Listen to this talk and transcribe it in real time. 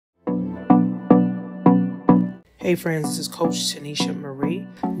Hey friends, this is Coach Tanisha Marie.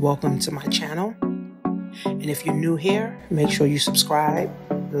 Welcome to my channel. And if you're new here, make sure you subscribe,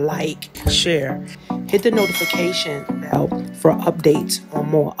 like, share. Hit the notification bell for updates on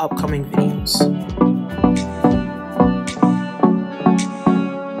more upcoming videos.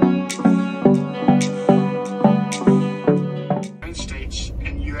 United States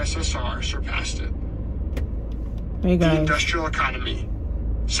and USSR surpassed it. Hey guys. The industrial economy,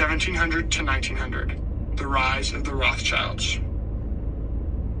 1700 to 1900. The rise of the Rothschilds.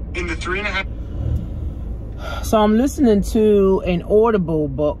 In the 3.5. So I'm listening to an Audible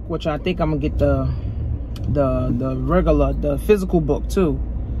book, which I think I'm gonna get the physical book too.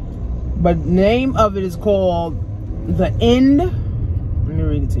 But the name of it is called The End. Let me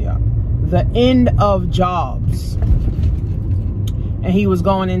read it to y'all. The End of Jobs. And he was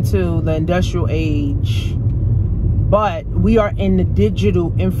going into the industrial age. But we are in the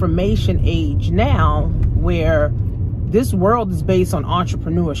digital information age now, where this world is based on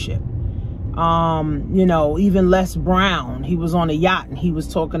entrepreneurship. You know, even Les Brown, he was on a yacht and he was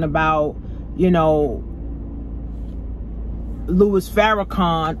talking about, you know, Louis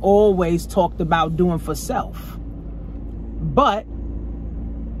Farrakhan always talked about doing for self. But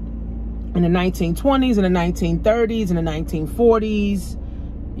in the 1920s and the 1930s and the 1940s,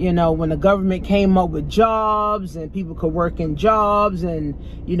 you know, when the government came up with jobs and people could work in jobs and,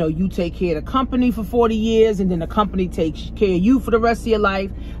 you know, you take care of the company for 40 years and then the company takes care of you for the rest of your life.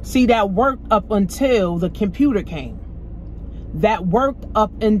 See, that worked up until the computer came. That worked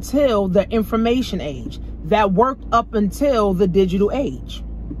up until the information age. That worked up until the digital age.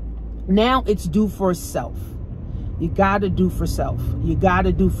 Now it's do for self. You got to do for self. You got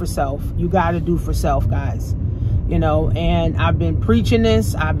to do for self. You got to do for self, guys. You know, and I've been preaching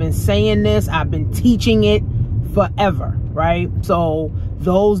this, I've been saying this, I've been teaching it forever, right? So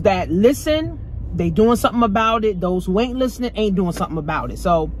those that listen, they doing something about it. Those who ain't listening ain't doing something about it.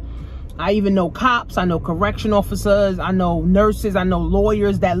 So I even know cops, I know correction officers, I know nurses, I know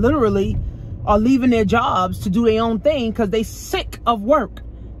lawyers that literally are leaving their jobs to do their own thing because they sick of work.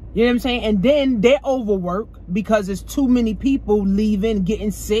 You know what I'm saying? And then they're overworked because there's too many people leaving,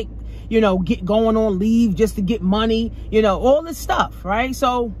 getting sick, you know, going on leave just to get money, you know, all this stuff, right?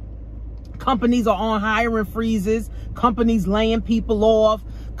 So companies are on hiring freezes, companies laying people off,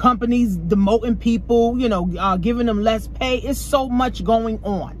 companies demoting people, you know, giving them less pay. It's so much going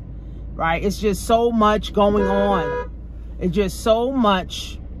on, right? It's just so much going on. It's just so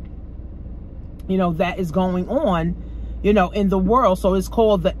much, you know, that is going on, you know, in the world. So it's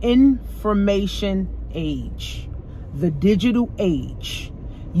called the information age, the digital age.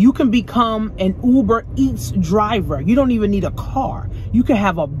 You can become an Uber Eats driver. You don't even need a car. You can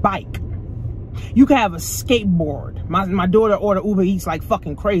have a bike. You can have a skateboard. My daughter ordered Uber Eats like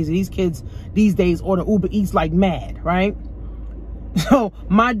fucking crazy. These kids these days order Uber Eats like mad, right? So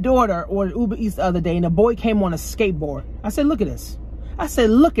my daughter ordered Uber Eats the other day and the boy came on a skateboard. I said, look at this. I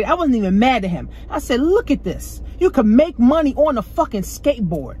said, look at it. I wasn't even mad at him. I said, look at this. You can make money on a fucking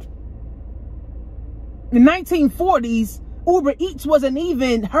skateboard. In the 1940s, Uber Eats wasn't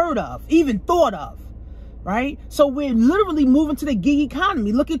even heard of, even thought of, right? So we're literally moving to the gig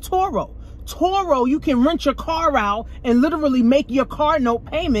economy. Look at Toro. Toro, you can rent your car out and literally make your car note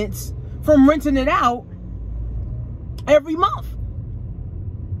payments from renting it out every month.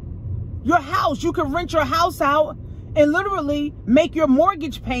 Your house, you can rent your house out and literally make your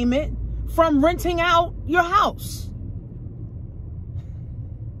mortgage payment from renting out your house.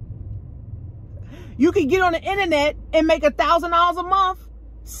 You can get on the internet and make $1,000 a month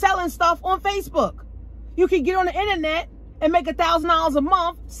selling stuff on Facebook. You can get on the internet and make $1,000 a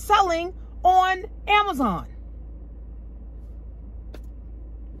month selling on Amazon.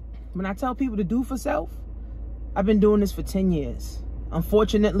 When I tell people to do for self, I've been doing this for 10 years.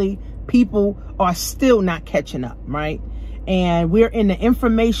 Unfortunately, people are still not catching up, right? And we're in the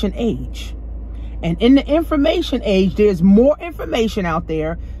information age. And in the information age, there's more information out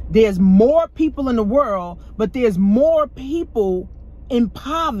there. There's more people in the world, but there's more people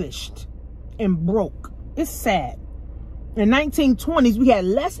impoverished and broke. It's sad. In the 1920s, we had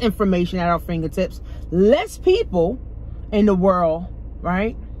less information at our fingertips, less people in the world,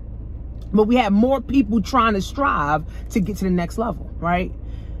 right? But we had more people trying to strive to get to the next level, right?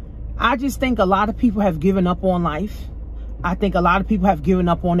 I just think a lot of people have given up on life. I think a lot of people have given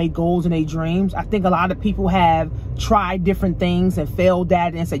up on their goals and their dreams. I think a lot of people have tried different things and failed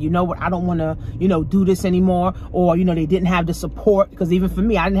at it and said, you know what, I don't want to, you know, do this anymore. Or, you know, they didn't have the support. Because even for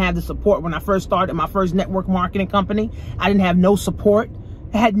me, I didn't have the support when I first started my first network marketing company. I didn't have no support.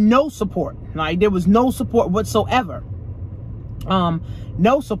 I had no support. Like, there was no support whatsoever.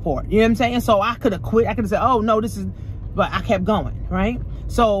 no support. You know what I'm saying? So I could have quit. I could have said, oh no, this is, but I kept going, right?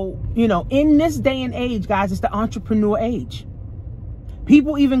 So, you know, in this day and age, guys, it's the entrepreneur age.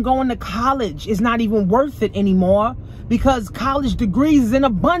 People even going to college is not even worth it anymore because college degrees is in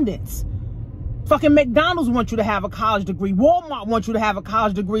abundance. Fucking McDonald's wants you to have a college degree. Walmart wants you to have a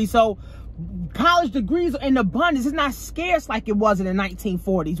college degree. So college degrees are in abundance. It's not scarce like it was in the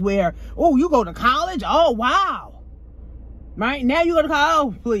 1940s where, oh, you go to college? Oh, wow. Right? Now you go to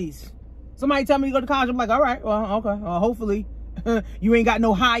college. Oh, please. Somebody tell me you go to college. I'm like, all right, well, okay. Hopefully you ain't got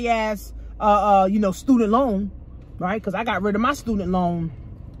no high ass, you know, student loan, right? Because I got rid of my student loan,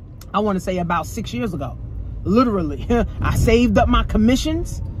 I want to say about 6 years ago. Literally. I saved up my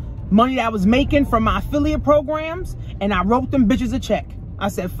commissions, money that I was making from my affiliate programs, and I wrote them bitches a check. I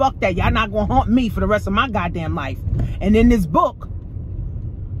said, fuck that. Y'all not going to haunt me for the rest of my goddamn life. And in this book,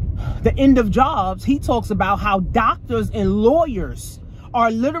 The End of Jobs, he talks about how doctors and lawyers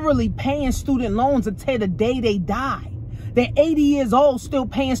are literally paying student loans until the day they die. They're 80 years old, still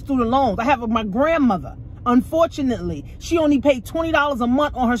paying student loans. I have my grandmother. Unfortunately, she only paid $20 a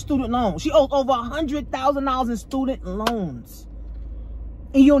month on her student loan. She owes over $100,000 in student loans.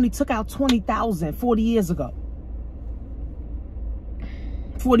 And you only took out $20,000 40 years ago.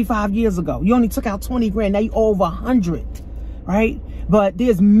 45 years ago. You only took out 20 grand. Now you owe over 100, right? But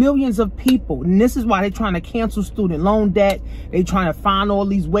there's millions of people, and this is why they're trying to cancel student loan debt. They're trying to find all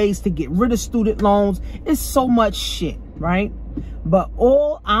these ways to get rid of student loans. It's so much shit, right? But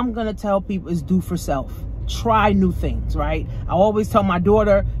all I'm going to tell people is do for self. Try new things, right? I always tell my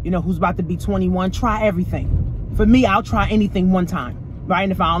daughter, you know, who's about to be 21, try everything. For me, I'll try anything one time, right?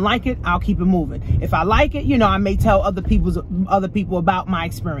 And if I don't like it, I'll keep it moving. If I like it, you know, I may tell other people about my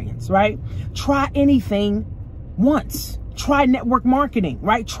experience, right? Try anything once. Try network marketing,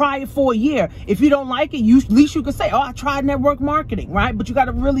 right? Try it for a year. If you don't like it, at least you can say, oh, I tried network marketing, right? But you got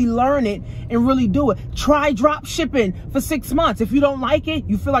to really learn it and really do it. Try drop shipping for 6 months. If you don't like it,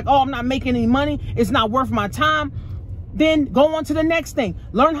 you feel like, oh, I'm not making any money, it's not worth my time, then go on to the next thing.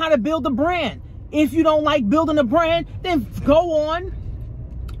 Learn how to build a brand. If you don't like building a brand, then go on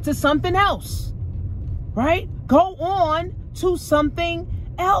to something else, right? Go on to something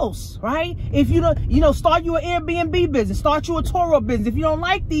else, right? If you don't, you know, start you an Airbnb business, start you a Toro business. If you don't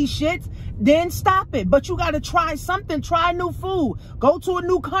like these shits, then stop it. But you got to try something. Try new food. Go to a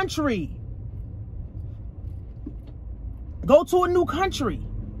new country. Go to a new country,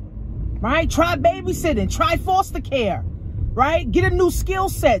 right? Try babysitting. Try foster care, right? Get a new skill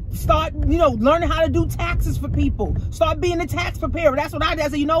set. Start, you know, learning how to do taxes for people. Start being a tax preparer. That's what I did. I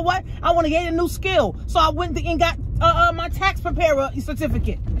said, you know what? I want to get a new skill. So I went and got my tax preparer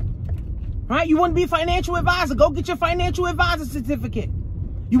certificate, right? You want to be a financial advisor, go get your financial advisor certificate.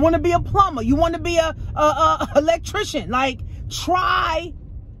 You want to be a plumber, you want to be a electrician, like try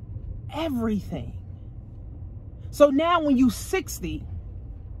everything. So now when you're 60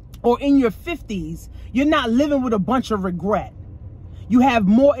 or in your 50s, you're not living with a bunch of regret. You have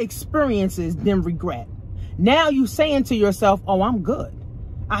more experiences than regret. Now you saying to yourself, oh, I'm good.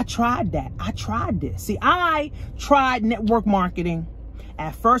 I tried that. I tried this. See, I tried network marketing.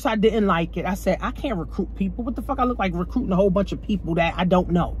 At first, I didn't like it. I said, I can't recruit people. What the fuck? I look like recruiting a whole bunch of people that I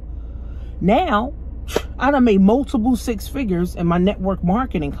don't know. Now, I done made multiple 6 figures in my network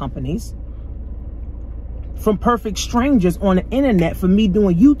marketing companies from perfect strangers on the internet for me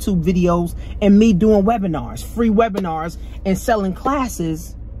doing YouTube videos and me doing webinars, free webinars, and selling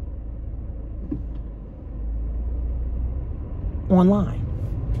classes online.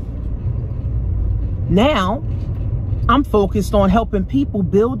 Now, I'm focused on helping people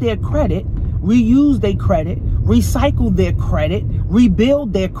build their credit, reuse their credit, recycle their credit,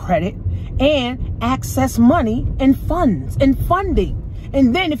 rebuild their credit, and access money and funds and funding.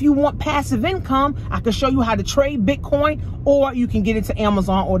 And then if you want passive income, I can show you how to trade Bitcoin, or you can get into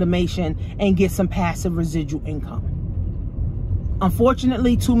Amazon automation and get some passive residual income.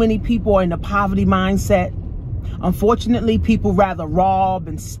 Unfortunately, too many people are in a poverty mindset. Unfortunately, people rather rob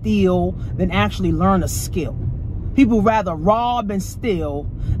and steal than actually learn a skill. People rather rob and steal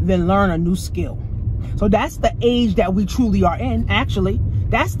than learn a new skill. So that's the age that we truly are in. Actually,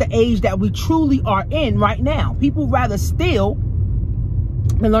 that's the age that we truly are in right now. People rather steal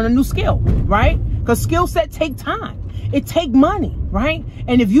than learn a new skill, right? Because skill set take time. It take money, right?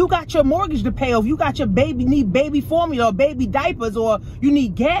 And if you got your mortgage to pay, or if you got your need baby formula or baby diapers, or you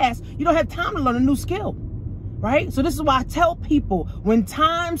need gas, you don't have time to learn a new skill. Right? So this is why I tell people, when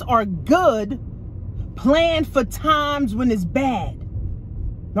times are good, plan for times when it's bad.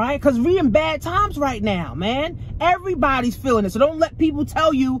 Right? Because we're in bad times right now, man. Everybody's feeling it. So don't let people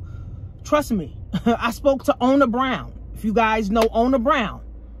tell you, trust me. I spoke to Ona Brown. If you guys know Ona Brown,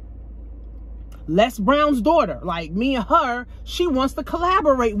 Les Brown's daughter, like me and her, she wants to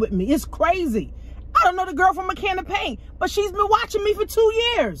collaborate with me. It's crazy. I don't know the girl from a can of paint, but she's been watching me for 2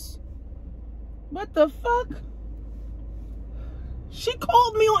 years. What the fuck? She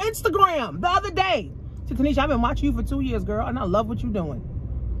called me on Instagram the other day. She said, Tanisha, I've been watching you for 2 years, girl, and I love what you're doing.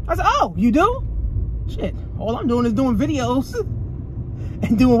 I said, oh, you do? Shit, all I'm doing is doing videos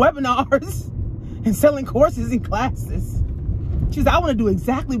and doing webinars and selling courses and classes. She said, I want to do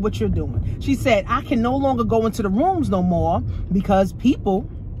exactly what you're doing. She said, I can no longer go into the rooms no more because people,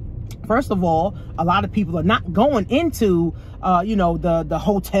 first of all, a lot of people are not going into, you know, the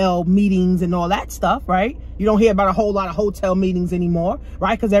hotel meetings and all that stuff, right? You don't hear about a whole lot of hotel meetings anymore,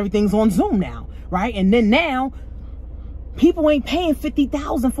 right? Because everything's on Zoom now, right? And then now, people ain't paying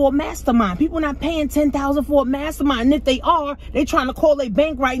 $50,000 for a mastermind. People not paying $10,000 for a mastermind. And if they are, they trying to call their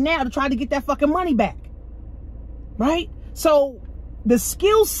bank right now to try to get that fucking money back, right? So the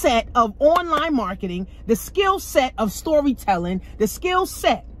skill set of online marketing, the skill set of storytelling, the skill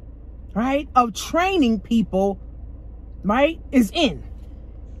set, right, of training people, right, is in.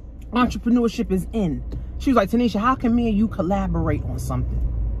 Entrepreneurship is in. She was like, Tanisha, how can me and you collaborate on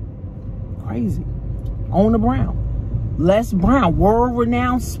something? Crazy. Ona Brown. Les Brown,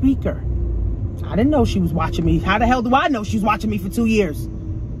 world-renowned speaker. I didn't know she was watching me. How the hell do I know she was watching me for 2 years?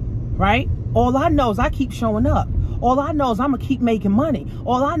 Right? All I know is I keep showing up. All I know is I'm going to keep making money.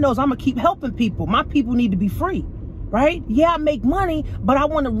 All I know is I'm going to keep helping people. My people need to be free. Right? Yeah, I make money, but I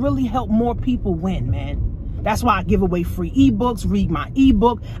want to really help more people win, man. That's why I give away free ebooks, read my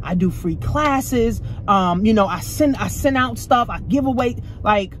ebook. I do free classes. You know, I send out stuff. I give away,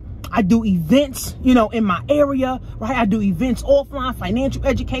 like, I do events, you know, in my area, right? I do events offline, financial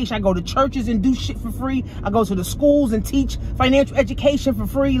education. I go to churches and do shit for free. I go to the schools and teach financial education for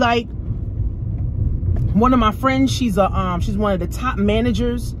free. Like, one of my friends, she's one of the top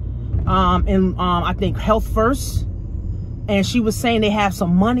managers in I think Health First. And she was saying they have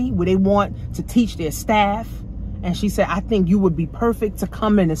some money where they want to teach their staff. And she said, I think you would be perfect to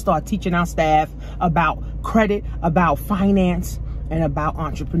come in and start teaching our staff about credit, about finance, and about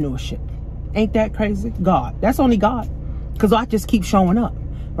entrepreneurship. Ain't that crazy? God. That's only God. Because I just keep showing up,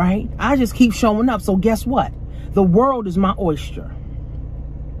 right? I just keep showing up. So guess what? The world is my oyster.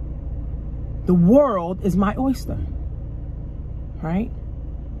 The world is my oyster, right?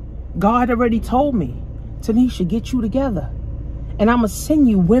 God already told me, Tanisha, get you together. And I'm going to send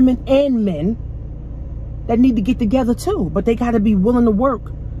you women and men that need to get together too. But they got to be willing to work.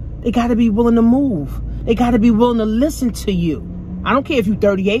 They got to be willing to move. They got to be willing to listen to you. I don't care if you're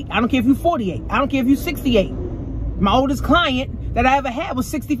 38. I don't care if you're 48. I don't care if you're 68. My oldest client that I ever had was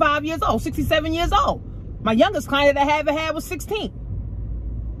 65 years old, 67 years old. My youngest client that I ever had was 16.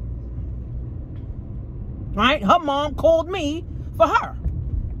 Right? Her mom called me for her.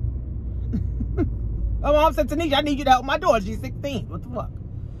 Her mom said, Tanisha, I need you to help my daughter. She's 16. What the fuck?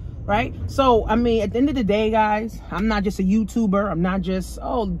 Right? So, I mean, at the end of the day, guys, I'm not just a YouTuber. I'm not just,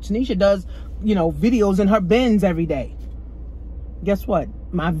 oh, Tanisha does, you know, videos in her bins every day. Guess what?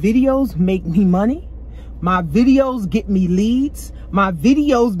 My videos make me money. My videos get me leads. My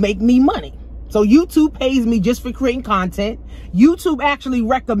videos make me money. So YouTube pays me just for creating content. YouTube actually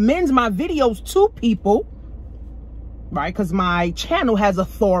recommends my videos to people, right? Because my channel has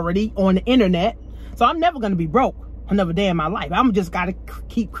authority on the internet. So I'm never going to be broke another day in my life. I'm just got to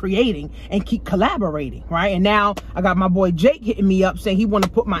keep creating and keep collaborating, right? And now I got my boy Jake hitting me up saying he want to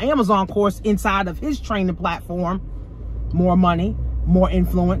put my Amazon course inside of his training platform. More money, more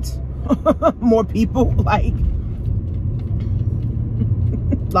influence, more people. Like,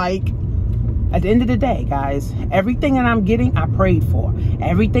 at the end of the day, guys, everything that I'm getting, I prayed for.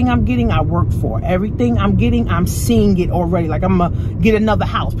 Everything I'm getting, I worked for. Everything I'm getting, I'm seeing it already. Like, I'm going to get another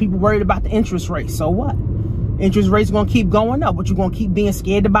house. People worried about the interest rate. So what? Interest rates going to keep going up. What, you going to keep being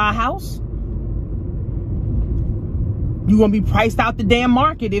scared to buy a house? You're going to be priced out the damn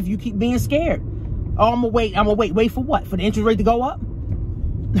market if you keep being scared. Oh, I'm going to wait. Wait for what? For the interest rate to go up?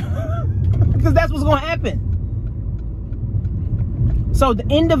 Because that's what's going to happen. So the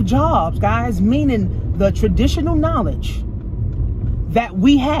end of jobs, guys, meaning the traditional knowledge that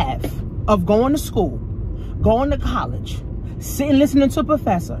we have of going to school, going to college, sitting listening to a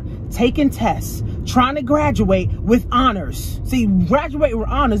professor, taking tests, trying to graduate with honors. See, graduating with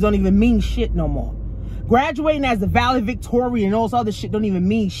honors don't even mean shit no more. Graduating as the valedictorian and all this other shit don't even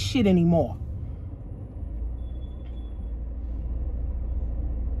mean shit anymore.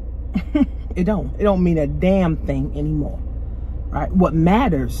 It don't mean a damn thing anymore. Right? What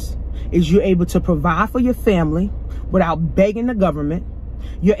matters is you're able to provide for your family without begging the government,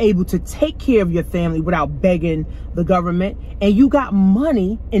 You're able to take care of your family without begging the government. And you got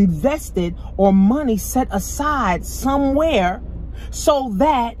money invested or money set aside somewhere so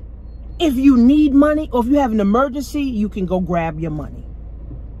that if you need money or if you have an emergency, you can go grab your money.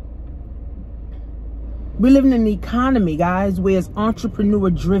 We're living in an economy, guys, where it's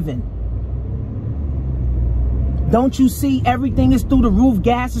entrepreneur driven. Don't you see everything is through the roof?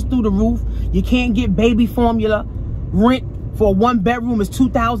 Gas is through the roof. You can't get baby formula. Rent for a 1-bedroom is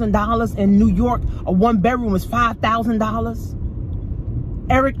 $2,000. In New York, a 1-bedroom is $5,000.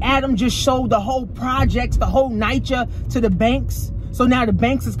 Eric Adams just showed the whole projects, the whole NYCHA to the banks. So now the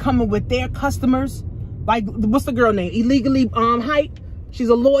banks is coming with their customers. Like, what's the girl name? Illegally Hype. She's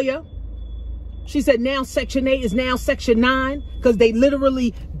a lawyer. She said now Section 8 is now Section 9 because they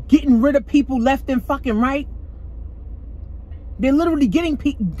literally getting rid of people left and fucking right. They're literally getting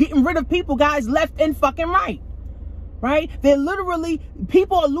rid of people, guys, left and fucking right. Right? They're literally,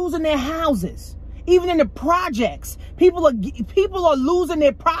 people are losing their houses. Even in the projects, people are losing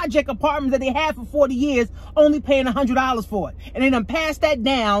their project apartments that they had for 40 years, only paying $100 for it. And they done passed that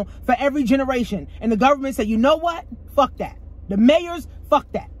down for every generation. And the government said, you know what? Fuck that. The mayors,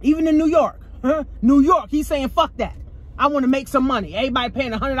 fuck that. Even in New York. New York, he's saying, fuck that. I want to make some money. Everybody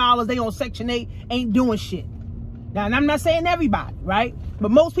paying $100, they on Section 8, ain't doing shit. Now, and I'm not saying everybody, right?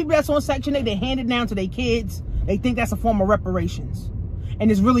 But most people that's on Section 8, they hand it down to their kids. They think that's a form of reparations. And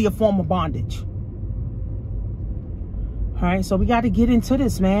it's really a form of bondage. All right, so we got to get into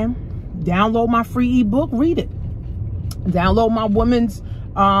this, man. Download my free ebook, read it. Download my woman's,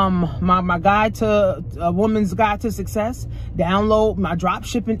 my guide to, a woman's guide to success. Download my drop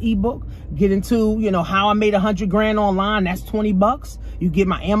shipping ebook. Get into, you know, how I made 100 grand online. That's $20. You get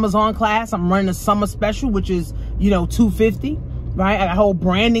my Amazon class. I'm running a summer special, which is, you know, $250, right? I got a whole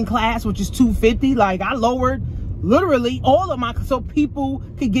branding class, which is $250. Like, I lowered literally all of my, so people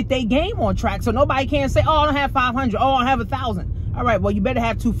could get their game on track. So nobody can say, oh, I don't have 500. Oh, I don't have 1,000. All right, well, you better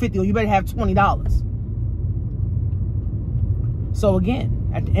have 250 or you better have $20. So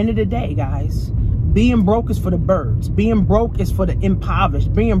again, at the end of the day, guys, being broke is for the birds. Being broke is for the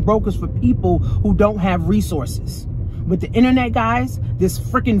impoverished. Being broke is for people who don't have resources. With the internet, guys, this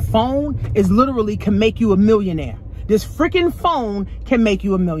freaking phone is literally can make you a millionaire. This freaking phone can make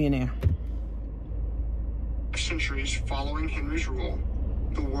you a millionaire. Centuries following Henry's rule,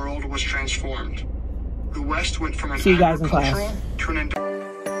 the world was transformed. The West went from an agricultural to an